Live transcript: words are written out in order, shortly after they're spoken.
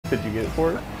Did you get it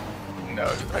for it? No,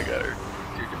 I got her.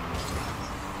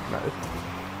 Nice.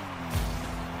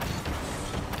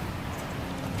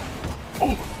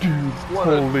 Oh, dude!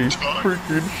 Holy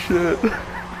freaking shit!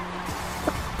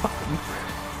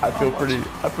 I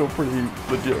feel pretty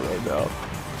legit right now.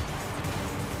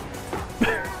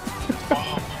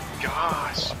 Oh my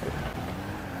gosh!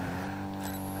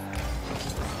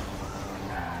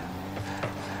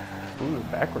 Ooh,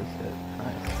 backwards hit.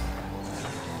 Nice.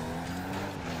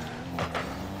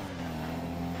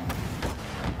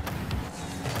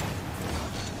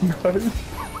 Nice.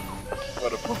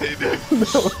 What a play, dude.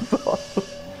 That was awesome.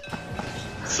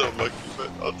 So lucky, but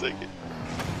I'll take it.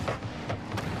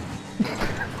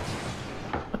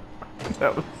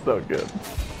 That was so good.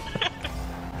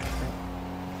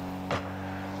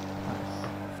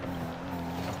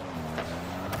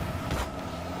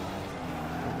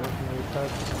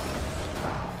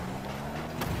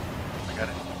 I got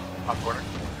it. Top corner.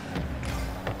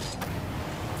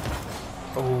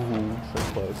 Oh, so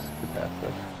close. Good pass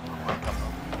there.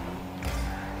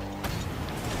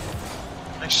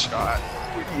 Nice shot.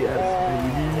 Yes,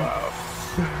 baby. Wow.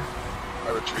 I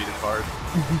retreated hard.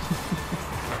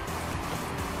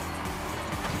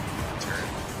 Turn.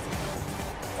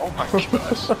 Oh my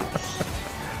gosh.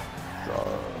 So,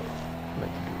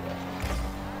 meant to do that.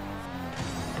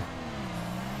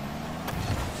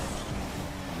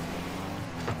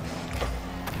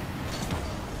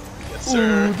 Yes, sir.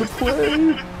 Ooh, the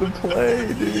play,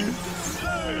 dude.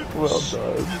 Well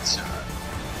done. Good shot.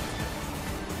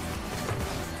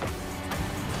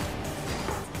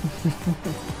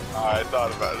 I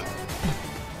thought about it.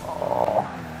 Oh,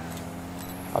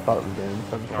 I thought it was in,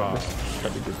 so I'm just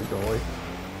trying to get the goalie.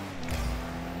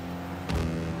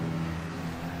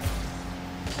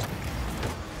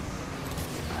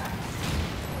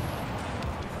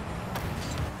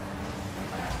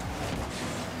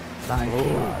 Nice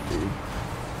shot, dude.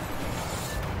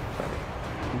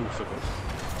 Ooh, so close.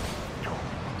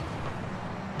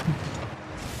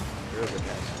 Real good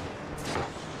pass.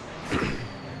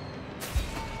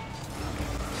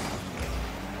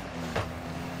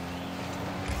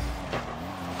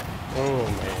 Oh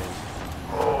man.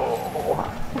 Oh.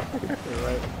 You're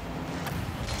right.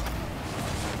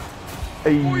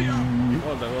 Hey. Well done,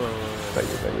 well done, well done. Thank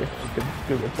you.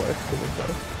 Good play. Good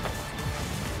play.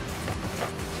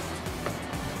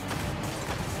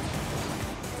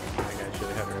 I think I should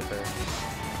have had it right there.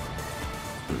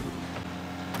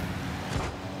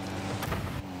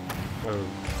 Oh.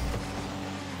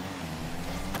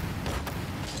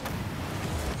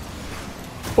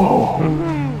 Oh,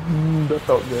 that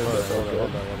felt good. Hold That on, felt hold good.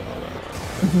 on, hold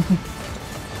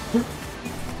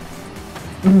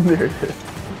on, There it is.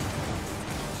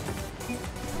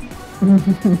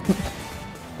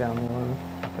 Down one.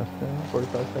 Just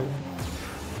 45 seconds.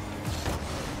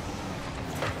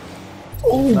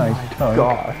 Oh Nice my tongue.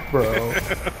 gosh, bro.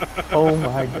 Oh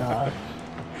my gosh.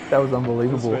 That was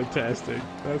unbelievable. That's fantastic.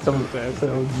 That's That fantastic.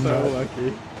 was So nuts. lucky.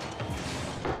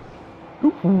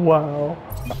 Wow.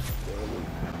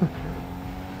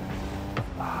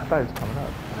 I thought it was coming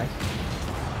up. Nice.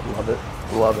 Love it.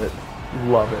 Love it.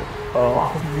 Love it.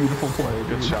 Oh, beautiful play.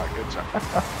 Good dude. shot, good shot.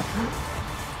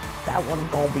 That one's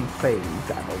gonna be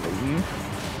saved, I believe.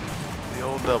 The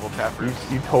old double tappers.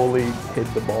 You totally hit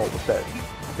the ball with that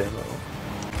demo.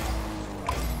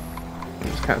 I'm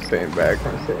just kind of staying back,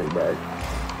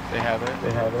 They have it.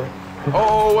 They have it.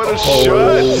 Oh, what a shot,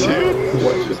 dude!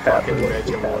 What just happened?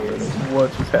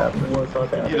 What just happened?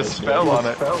 You need a spell on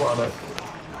it.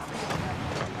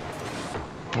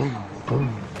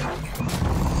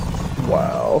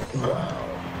 Wow.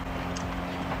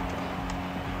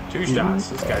 Two shots.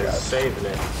 This guy's saving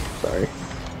it. Sorry.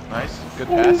 Nice, good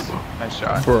pass. Nice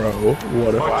shot. Bro,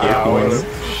 what a Fuck yeah, fucking boys.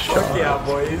 shot. Fuck yeah,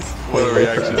 boys. What a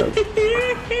reaction.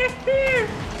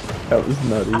 That was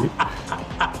nutty.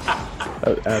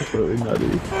 That was absolutely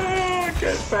nutty.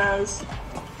 Good pass.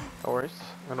 No worries.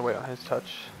 I'm gonna wait on his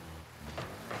touch.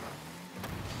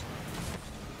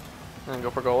 And then go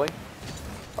for goalie.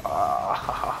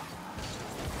 Ah.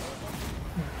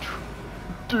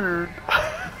 Dude.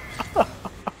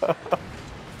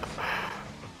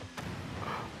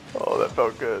 Oh, that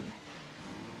felt good.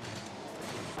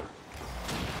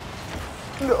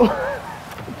 No.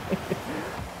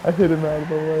 I hit him out of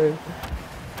the way.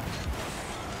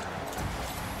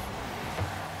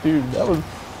 Dude, that was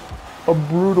a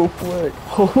brutal flick.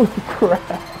 Holy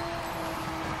crap.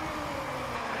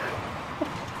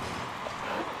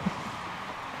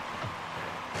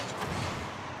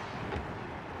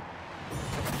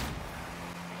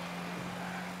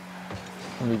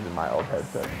 I'm using my old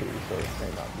headset too, so it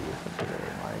may not be as familiar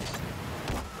with mine.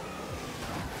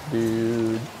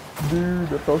 Dude,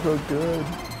 that felt so good.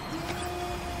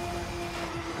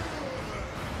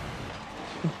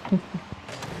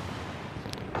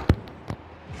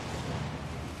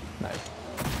 Nice.